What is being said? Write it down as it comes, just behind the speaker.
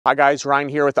Hi guys, Ryan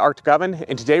here with the Arctic Oven,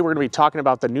 and today we're going to be talking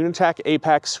about the Nunatak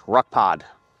Apex Ruck Pod.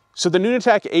 So the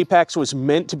Nunatak Apex was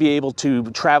meant to be able to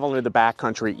travel into the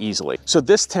backcountry easily. So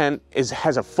this tent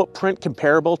has a footprint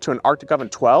comparable to an Arctic Oven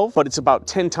 12, but it's about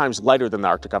 10 times lighter than the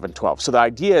Arctic Oven 12. So the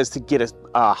idea is to get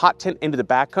a hot tent into the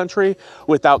backcountry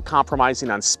without compromising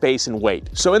on space and weight.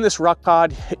 So in this Ruck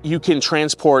Pod, you can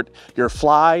transport your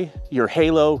fly, your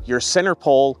halo, your center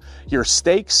pole, your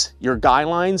stakes, your guy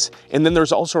lines, and then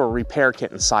there's also a repair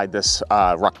kit inside this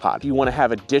Ruck Pod. If you want to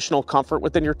have additional comfort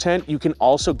within your tent, you can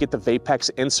also get the Vapex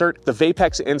insert. The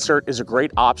Vapex insert is a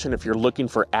great option if you're looking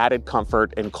for added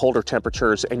comfort in colder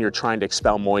temperatures and you're trying to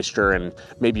expel moisture and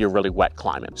maybe a really wet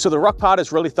climate. So the Ruck Pod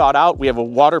is really thought out. We have a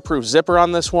waterproof zipper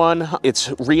on this one.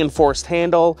 It's reinforced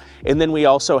handle, and then we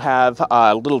also have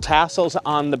little tassels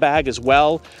on the bag as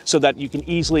well so that you can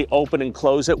easily open and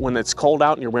close it when it's cold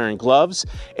out and you're wearing gloves.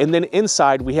 And then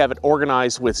inside we have it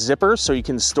organized with zippers so you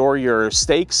can store your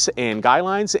stakes and guy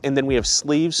lines, and then we have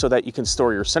sleeves so that you can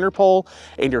store your center pole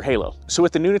and your halo. So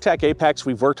with the Nunatak Apex,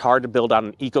 we've worked hard to build out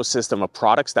an ecosystem of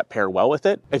products that pair well with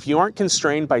it. If you aren't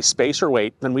constrained by space or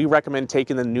weight, then we recommend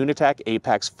taking the Nunatak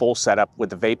Apex full setup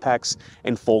with the Vapex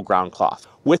and full ground cloth.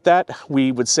 With that,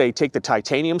 we would say take the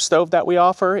titanium stove that we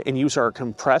offer and use our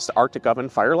compressed Arctic Oven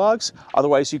fire logs.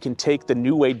 Otherwise, you can take the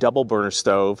New Way double burner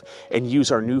stove and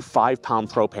use our new 5-pound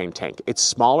propane tank. It's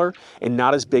smaller and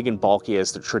not as big and bulky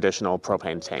as the traditional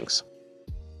propane tanks.